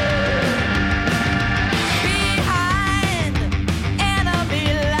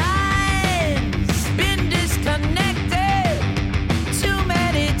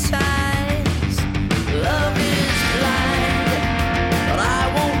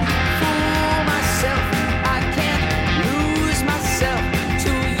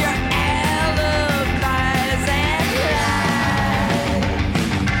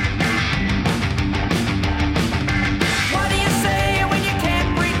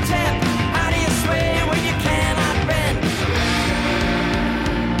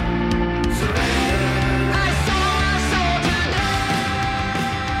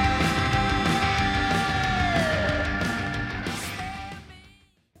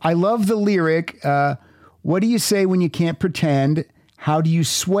I love the lyric. What do you say when you can't pretend? How do you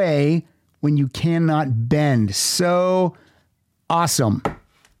sway when you cannot bend? So awesome.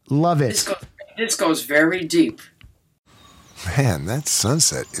 Love it. This goes very deep. Man, that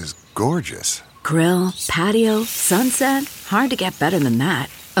sunset is gorgeous. Grill, patio, sunset. Hard to get better than that.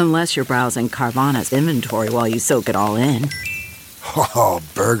 Unless you're browsing Carvana's inventory while you soak it all in. Oh,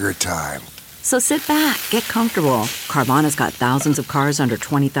 burger time. So sit back, get comfortable. Carvana's got thousands of cars under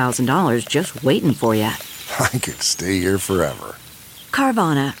 $20,000 just waiting for you. I could stay here forever.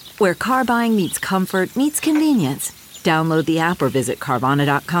 Carvana, where car buying meets comfort, meets convenience. Download the app or visit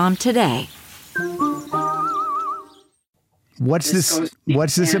Carvana.com today. What's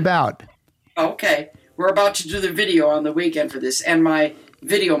this about? Okay. We're about to do the video on the weekend for this, and my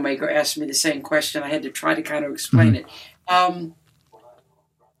video maker asked me the same question. I had to try to kind of explain it.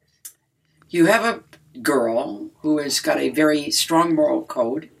 You have a girl who has got a very strong moral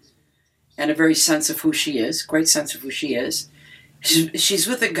code and a very sense of who she is, great sense of who she is. She's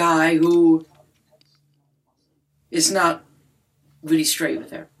with a guy who is not really straight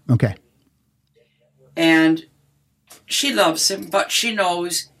with her. Okay. And she loves him, but she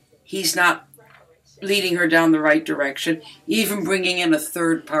knows he's not leading her down the right direction, even bringing in a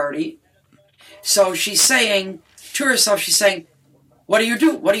third party. So she's saying to herself, what do you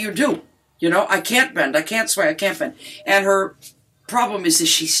do? What do you do? You know, I can't bend. I can't sway. I can't bend. And her problem is that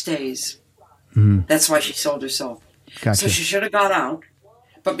she stays. Mm-hmm. That's why she sold herself. Gotcha. So she should have got out.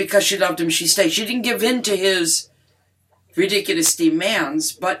 But because she loved him, she stayed. She didn't give in to his ridiculous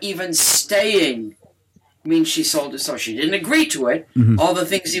demands, but even staying means she sold her soul. She didn't agree to it, all the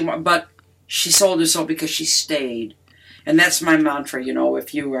things he wanted, but she sold her soul because she stayed. And that's my mantra, you know,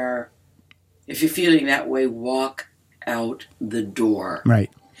 if you're feeling that way, walk out the door. Right.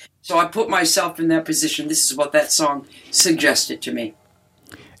 So I put myself in that position. This is what that song suggested to me.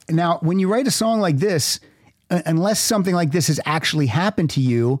 Now, when you write a song like this, unless something like this has actually happened to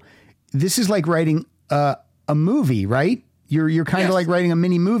you, this is like writing a movie, right? You're kind of like writing a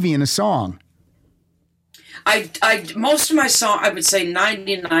mini movie in a song. I most of my song, I would say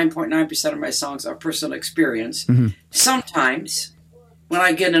 99.9% of my songs are personal experience. Mm-hmm. Sometimes when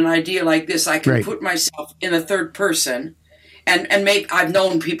I get an idea like this, I can put myself in a third person and make, I've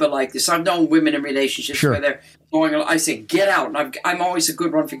known people like this. I've known women in relationships where they're going, I say, get out. And I'm always a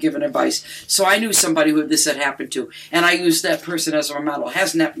good one for giving advice. So I knew somebody who this had happened to, and I used that person as a model. It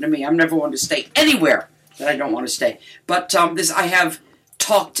hasn't happened to me. I'm never one to stay anywhere that I don't want to stay. But I have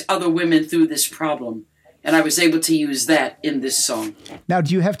talked other women through this problem, and I was able to use that in this song. Now,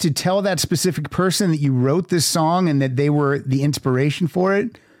 do you have to tell that specific person that you wrote this song and that they were the inspiration for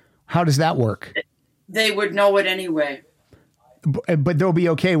it? How does that work? They would know it anyway. But they'll be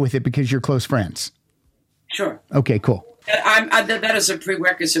okay with it because you're close friends. Sure. Okay, cool. That is a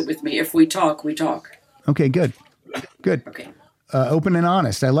prerequisite with me. If we talk, we talk. Okay, good. Good. Okay. Open and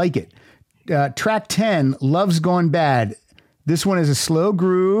honest. I like it. Track 10, Love's Gone Bad. This one is a slow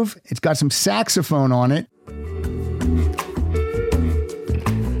groove. It's got some saxophone on it.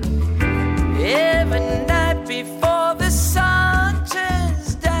 Every night before the sun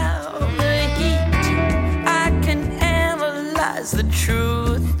turns down the heat, I can analyze the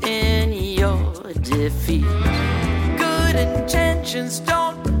truth in your defeat. Good intentions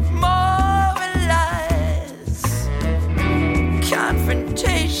don't moralize.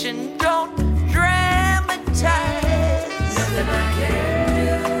 Confrontation don't dramatize. Nothing I can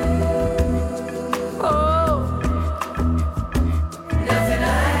do. Oh, nothing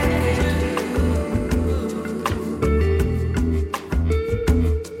I can do.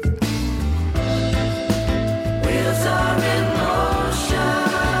 Wheels are in motion.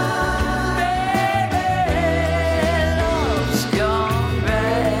 Baby, love's gone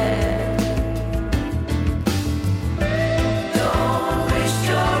bad. Don't waste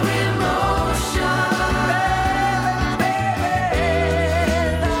your emotion. Baby,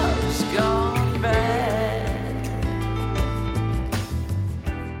 love's gone bad.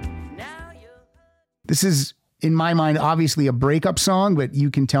 Now you're... This is, in my mind, obviously a breakup song, but you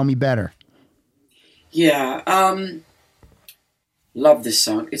can tell me better. Yeah. Love this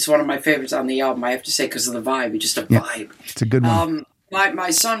song. It's one of my favorites on the album, I have to say, because of the vibe. It's just a vibe. It's a good one. My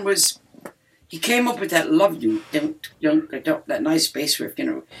son he came up with that love you, that nice bass riff, you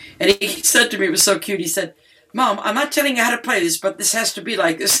know. And he said to me, it was so cute, he said, Mom, I'm not telling you how to play this, but this has to be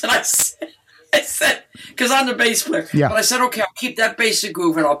like this. And I said, because I'm the bass player. Yeah. But I said, okay, I'll keep that basic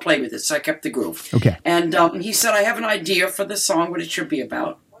groove and I'll play with it. So I kept the groove. Okay. And he said, I have an idea for the song, what it should be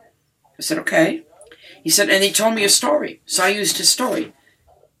about. I said, okay. He said, and he told me a story. So I used his story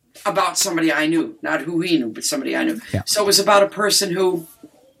about somebody I knew, not who he knew, but somebody I knew. Yeah. So it was about a person who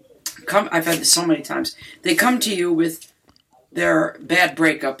come. I've had this so many times. They come to you with their bad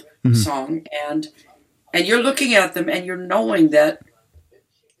breakup song, and you're looking at them and you're knowing that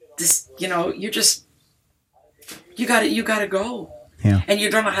this, you gotta go. Yeah. And you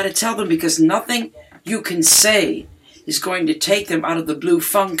don't know how to tell them because nothing you can say is going to take them out of the blue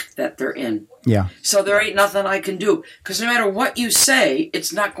funk that they're in. Yeah. So there ain't nothing I can do. Because no matter what you say,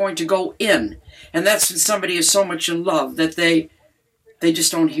 it's not going to go in. And that's when somebody is so much in love that they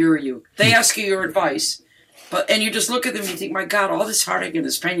just don't hear you. They ask you your advice, and you just look at them and you think, my God, all this heartache and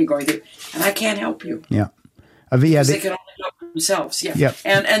this pain you're going through, and I can't help you. Yeah. Because they can only help themselves. Yeah. Yep.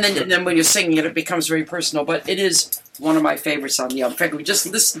 And then when you're singing it, it becomes very personal. But it is one of my favorites on the album. In fact, we just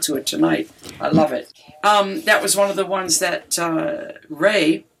listened to it tonight. I love it. That was one of the ones that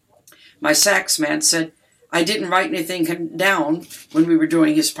Ray, my sax man, said, I didn't write anything down when we were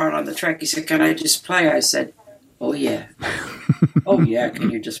doing his part on the track. He said, can I just play? I said, oh, yeah. Oh, yeah,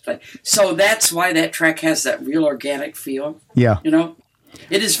 can you just play? So that's why that track has that real organic feel. Yeah.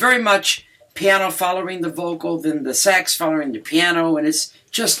 It is very much piano following the vocal, then the sax following the piano, and it's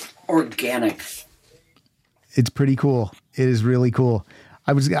just organic. It's pretty cool. It is really cool.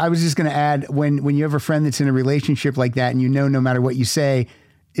 I was just going to add, when you have a friend that's in a relationship like that and no matter what you say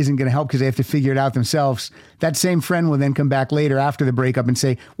isn't going to help because they have to figure it out themselves, that same friend will then come back later after the breakup and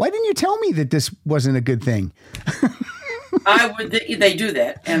say, why didn't you tell me that this wasn't a good thing? They do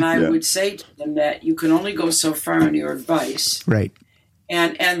that, and I would say to them that you can only go so far in your advice. Right.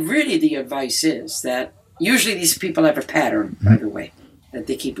 And really the advice is that usually these people have a pattern, by the way, that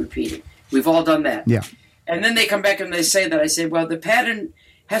they keep repeating. We've all done that. Yeah. And then they come back and they say that. I say, well, the pattern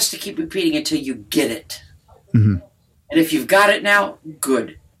has to keep repeating until you get it. Mm-hmm. And if you've got it now,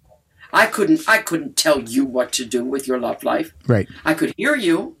 good. I couldn't tell you what to do with your love life. Right. I could hear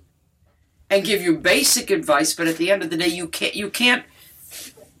you and give you basic advice, but at the end of the day, you can't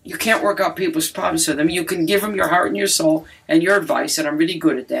work out people's problems for them. You can give them your heart and your soul and your advice, and I'm really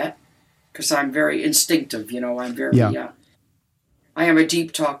good at that because I'm very instinctive. I'm very, I am a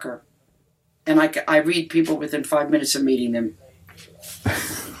deep talker, and I read people within 5 minutes of meeting them.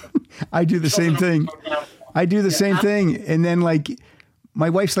 I do the same thing. I do the same thing, and then my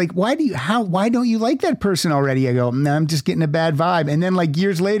wife's like, why don't you like that person already? I go, no, I'm just getting a bad vibe. And then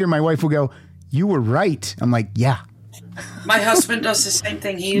years later, my wife will go, you were right. I'm like, yeah. My husband does the same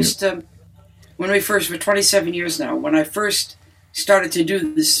thing. He used to, when we first, for 27 years now, when I first started to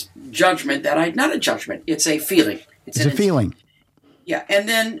do this judgment not a judgment, it's a feeling. It's a feeling. Yeah. And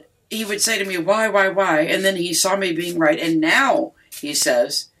then he would say to me, why? And then he saw me being right. And now he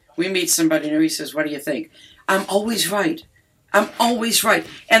says, we meet somebody new, he says, what do you think? I'm always right. I'm always right.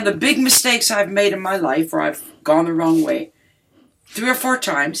 And the big mistakes I've made in my life where I've gone the wrong way, 3 or 4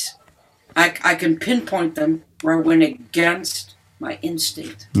 times, I can pinpoint them where I went against my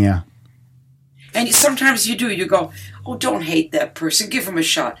instinct. Yeah. And sometimes you do. You go, oh, don't hate that person. Give him a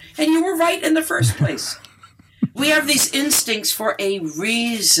shot. And you were right in the first place. We have these instincts for a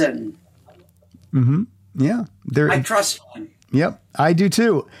reason. Mm-hmm. Yeah. I trust them. Yep. I do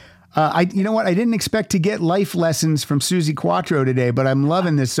too. You know what? I didn't expect to get life lessons from Suzi Quatro today, but I'm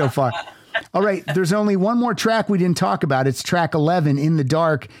loving this so far. All right. There's only one more track we didn't talk about. It's track 11, In the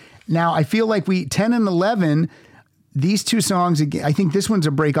Dark. Now, I feel like 10 and 11, these two songs, I think this one's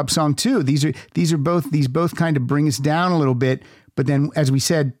a breakup song too. These both kind of bring us down a little bit. But then, as we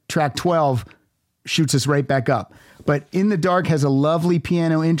said, track 12 shoots us right back up. But In the Dark has a lovely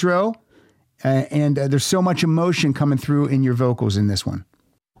piano intro. And there's so much emotion coming through in your vocals in this one.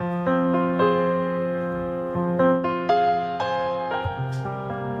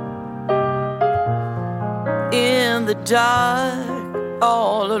 In the dark,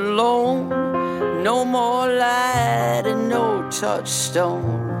 all alone, no more light and no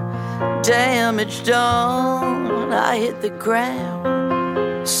touchstone. Damage done, I hit the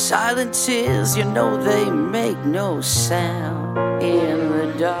ground. Silent tears, they make no sound. In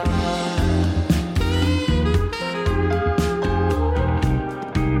the dark.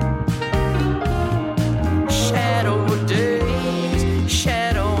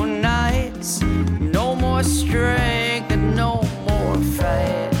 Strength and no more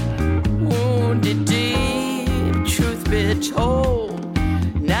fight. Wounded deep, truth be told.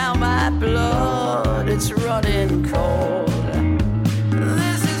 Now my blood, it's running cold.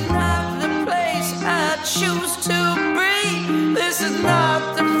 This is not the place I choose to be. This is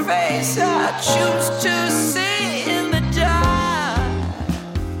not the face I choose to see. In the dark,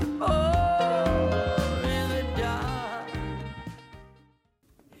 oh, in the dark.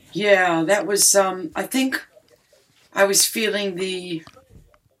 Yeah, that was, I think I was feeling the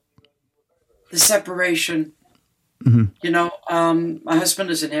separation You know, my husband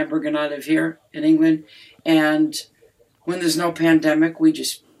is in Hamburg and I live here in England. And when there's no pandemic, we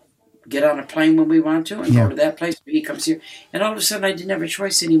just get on a plane when we want to and go to that place. He comes here. And all of a sudden, I didn't have a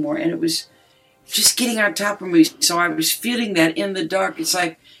choice anymore. And it was just getting on top of me. So I was feeling that in the dark. It's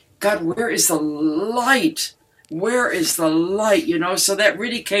like, God, where is the light? Where is the light? You know, so that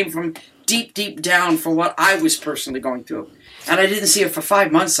really came from deep, deep down for what I was personally going through. And I didn't see it for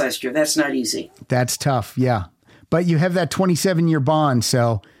 5 months last year. That's not easy. That's tough, yeah. But you have that 27-year bond,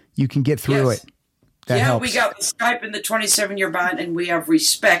 so you can get through it. That helps. We got the Skype and the 27-year bond, and we have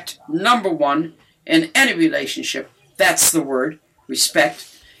respect, number one, in any relationship. That's the word,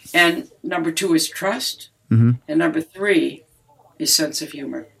 respect. And number two is trust. And number three is sense of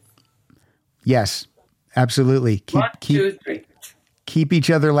humor. Yes, absolutely. One, two, three. Keep each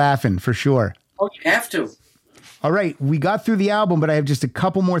other laughing, for sure. Oh, you have to. All right, we got through the album, but I have just a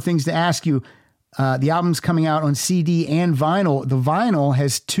couple more things to ask you. The album's coming out on CD and vinyl. The vinyl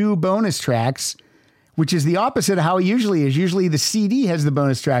has 2 bonus tracks, which is the opposite of how it usually is. Usually the CD has the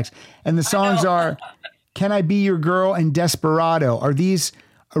bonus tracks, and the songs are Can I Be Your Girl and Desperado. Are these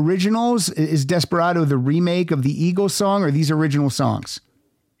originals? Is Desperado the remake of the Eagles song, or are these original songs?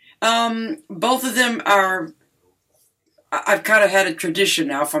 Both of them are... I've kind of had a tradition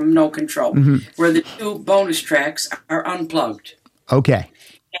now from No Control, where the 2 bonus tracks are unplugged. Okay.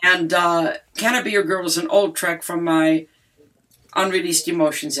 And Can I Be Your Girl is an old track from my Unreleased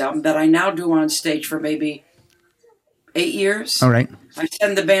Emotions album that I now do on stage for maybe 8 years. All right. I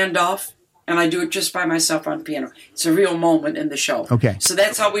send the band off, and I do it just by myself on piano. It's a real moment in the show. Okay. So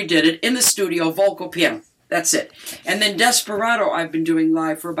that's how we did it, in the studio, vocal, piano. That's it. And then Desperado I've been doing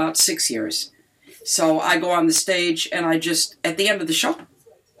live for about 6 years. So I go on the stage, and I just, at the end of the show,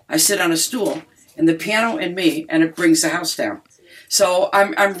 I sit on a stool, and the piano and me, and it brings the house down. So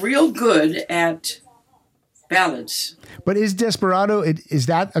I'm real good at ballads. But is Desperado, is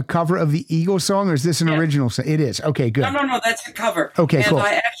that a cover of the Eagles song, or is this an original song? It is. Okay, good. No, that's a cover. Okay, cool. And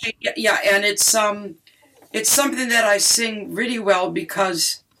I actually, and it's something that I sing really well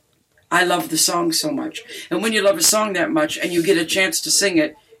because I love the song so much. And when you love a song that much and you get a chance to sing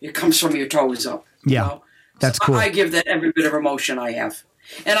it, it comes from your toes up. Yeah, you know? that's so cool. I give that every bit of emotion I have.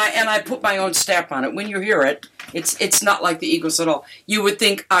 And I put my own stamp on it. When you hear it, it's not like the Eagles at all. You would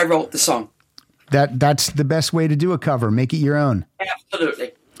think I wrote the song. That's the best way to do a cover. Make it your own.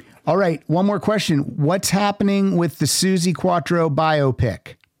 Absolutely. All right. One more question. What's happening with the Suzi Quatro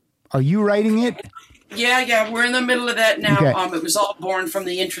biopic? Are you writing it? Yeah. We're in the middle of that now. Okay. It was all born from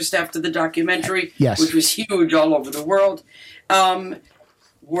the interest after the documentary, yes, which was huge all over the world.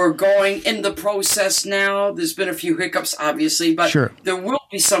 We're going in the process now. There's been a few hiccups, obviously, but sure, there will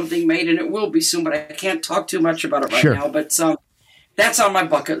be something made, and it will be soon, but I can't talk too much about it right sure now. But that's on my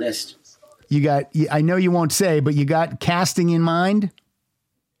bucket list. You got, I know you won't say, but you got casting in mind?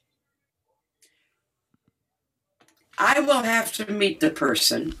 I will have to meet the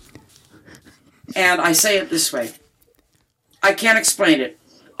person. And I say it this way. I can't explain it.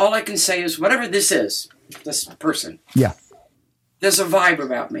 All I can say is whatever this is, this person. Yeah. There's a vibe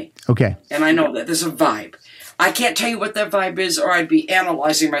about me. Okay. And I know that. There's a vibe. I can't tell you what that vibe is, or I'd be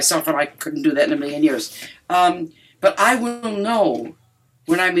analyzing myself, and I couldn't do that in a million years. But I will know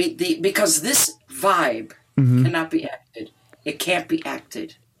when I meet because this vibe cannot be acted. It can't be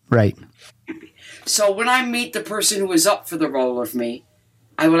acted. Right. So when I meet the person who is up for the role of me,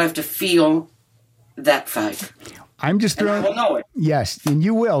 I will have to feel that vibe. I'm just throwing... And I will know it. Yes, and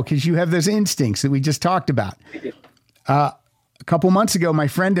you will, because you have those instincts that we just talked about. A couple months ago, my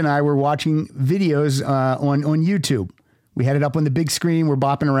friend and I were watching videos on YouTube. We had it up on the big screen. We're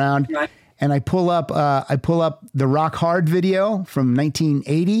bopping around. Right. And I pull up the Rock Hard video from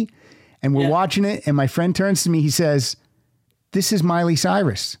 1980, and we're watching it. And my friend turns to me. He says, "This is Miley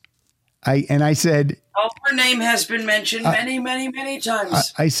Cyrus." I said, "Oh, her name has been mentioned many, many, many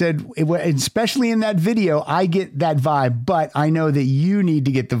times." I said, especially in that video, I get that vibe, but I know that you need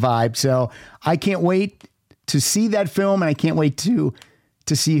to get the vibe. So I can't wait to see that film, and I can't wait to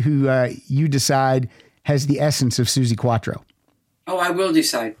see who you decide has the essence of Suzi Quatro. Oh, I will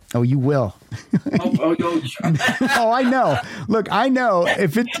decide. Oh, you will. Oh, I know. Look, I know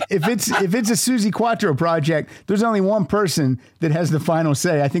if it's a Suzi Quatro project, there's only one person that has the final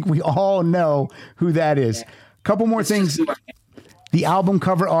say. I think we all know who that is. Yeah. Couple more things. The album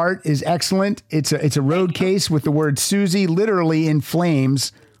cover art is excellent. It's a road case with the word Suzi literally in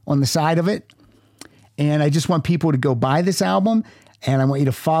flames on the side of it. And I just want people to go buy this album, and I want you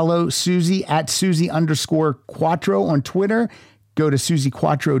to follow Suzi at Suzi_Quatro on Twitter. Go to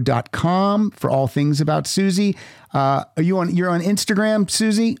SuziQuatro.com for all things about Suzi. You're on Instagram,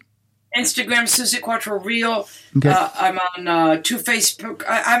 Suzi? Instagram, Suzi Quatro Real. Okay. I'm on two Facebook.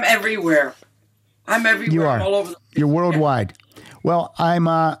 I'm everywhere. I'm everywhere. You are. I'm all over. You're worldwide. Well,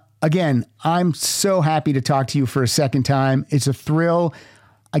 I'm so happy to talk to you for a second time. It's a thrill.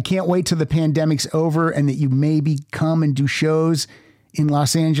 I can't wait till the pandemic's over and that you maybe come and do shows in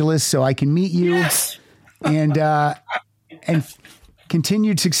Los Angeles so I can meet you. Yes. And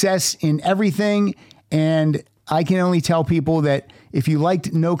continued success in everything. And I can only tell people that if you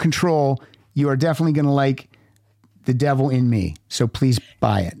liked No Control, you are definitely going to like The Devil in Me. So please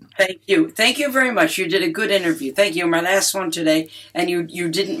buy it. Thank you. Thank you very much. You did a good interview. Thank you. My last one today. And you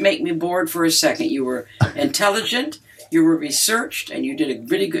didn't make me bored for a second. You were intelligent, you were researched, and you did a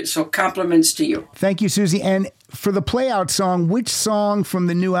really good. So compliments to you. Thank you, Suzi. And for the playout song, which song from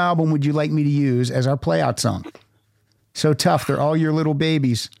the new album would you like me to use as our playout song? So tough. They're all your little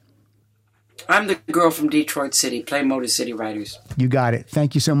babies. I'm the girl from Detroit City. Play Motor City Riders. You got it.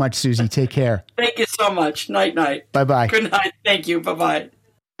 Thank you so much, Suzi. Take care. Thank you so much. Night, night. Bye-bye. Good night. Thank you. Bye-bye.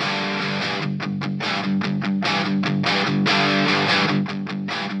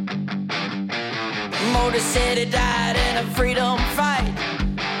 Motor City died in a freedom fight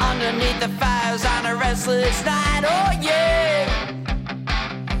underneath the fires on a restless night. Oh yeah.